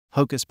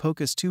Hocus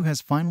Pocus 2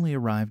 has finally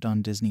arrived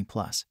on Disney+.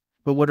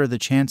 But what are the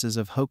chances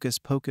of Hocus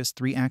Pocus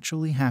 3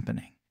 actually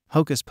happening?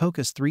 Hocus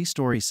Pocus 3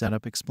 story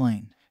setup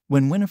explained.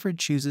 When Winifred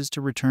chooses to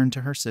return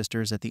to her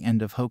sisters at the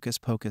end of Hocus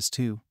Pocus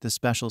 2, the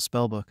special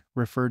spellbook,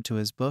 referred to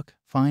as Book,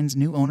 finds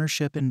new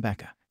ownership in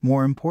Becca.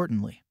 More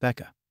importantly,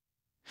 Becca,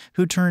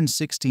 who turns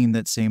 16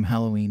 that same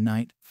Halloween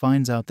night,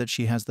 finds out that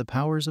she has the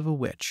powers of a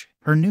witch.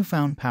 Her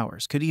newfound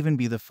powers could even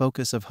be the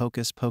focus of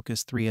Hocus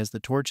Pocus 3 as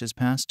the torch is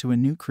passed to a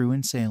new crew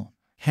in Salem.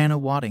 Hannah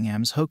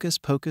Waddingham's Hocus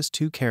Pocus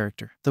 2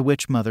 character, the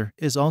Witch Mother,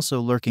 is also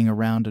lurking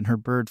around in her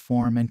bird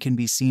form and can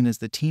be seen as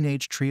the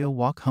teenage trio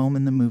walk home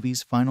in the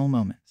movie's final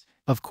moments.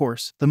 Of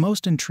course, the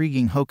most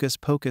intriguing Hocus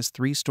Pocus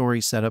 3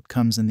 story setup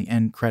comes in the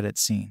end credits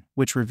scene,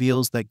 which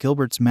reveals that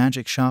Gilbert's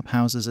magic shop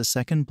houses a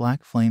second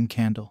black flame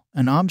candle,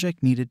 an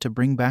object needed to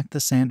bring back the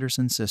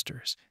Sanderson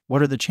sisters.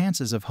 What are the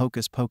chances of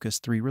Hocus Pocus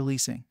 3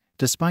 releasing?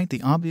 Despite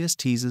the obvious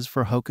teases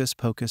for Hocus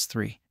Pocus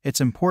 3, it's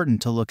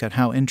important to look at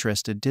how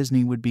interested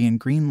Disney would be in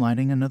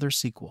greenlighting another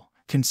sequel.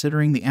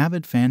 Considering the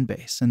avid fan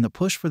base and the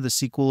push for the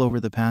sequel over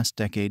the past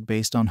decade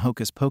based on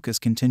Hocus Pocus'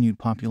 continued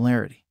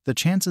popularity, the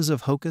chances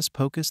of Hocus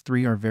Pocus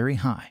 3 are very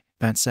high.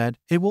 That said,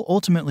 it will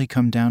ultimately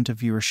come down to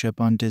viewership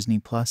on Disney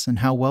Plus and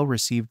how well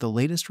received the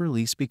latest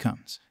release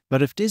becomes.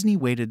 But if Disney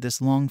waited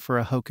this long for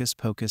a Hocus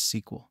Pocus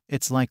sequel,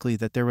 it's likely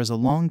that there was a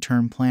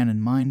long-term plan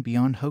in mind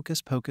beyond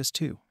Hocus Pocus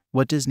 2.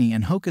 What Disney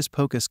and Hocus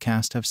Pocus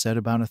cast have said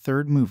about a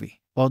third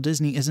movie. While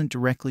Disney isn't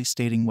directly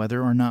stating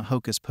whether or not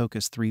Hocus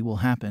Pocus 3 will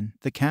happen,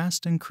 the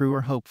cast and crew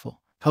are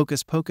hopeful.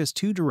 Hocus Pocus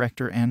 2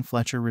 director Anne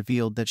Fletcher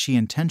revealed that she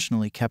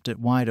intentionally kept it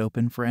wide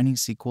open for any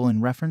sequel in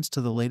reference to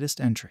the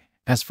latest entry.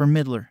 As for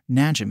Midler,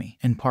 Najimy,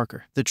 and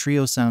Parker, the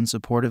trio sound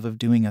supportive of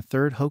doing a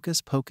third Hocus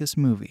Pocus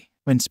movie.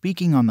 When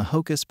speaking on the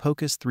Hocus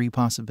Pocus 3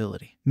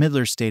 possibility,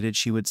 Midler stated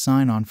she would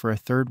sign on for a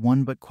third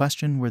one but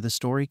questioned where the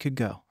story could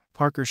go.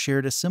 Parker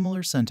shared a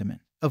similar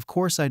sentiment. Of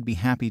course, I'd be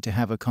happy to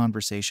have a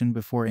conversation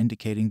before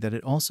indicating that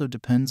it also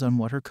depends on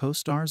what her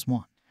co-stars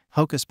want.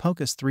 Hocus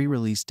Pocus 3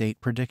 release date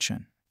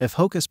prediction. If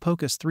Hocus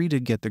Pocus 3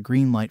 did get the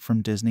green light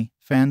from Disney,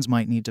 fans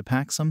might need to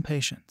pack some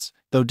patience.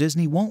 Though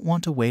Disney won't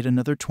want to wait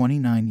another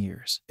 29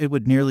 years, it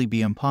would nearly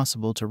be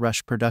impossible to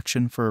rush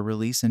production for a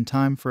release in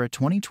time for a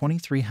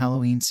 2023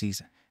 Halloween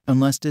season.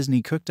 Unless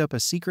Disney cooked up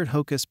a secret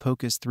Hocus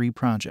Pocus 3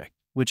 project,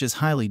 which is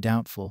highly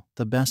doubtful,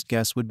 the best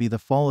guess would be the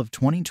fall of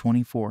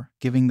 2024,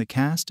 giving the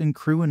cast and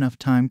crew enough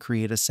time to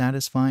create a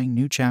satisfying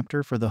new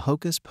chapter for the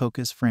Hocus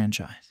Pocus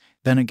franchise.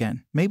 Then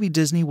again, maybe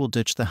Disney will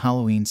ditch the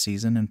Halloween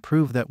season and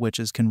prove that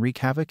witches can wreak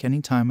havoc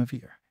any time of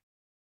year.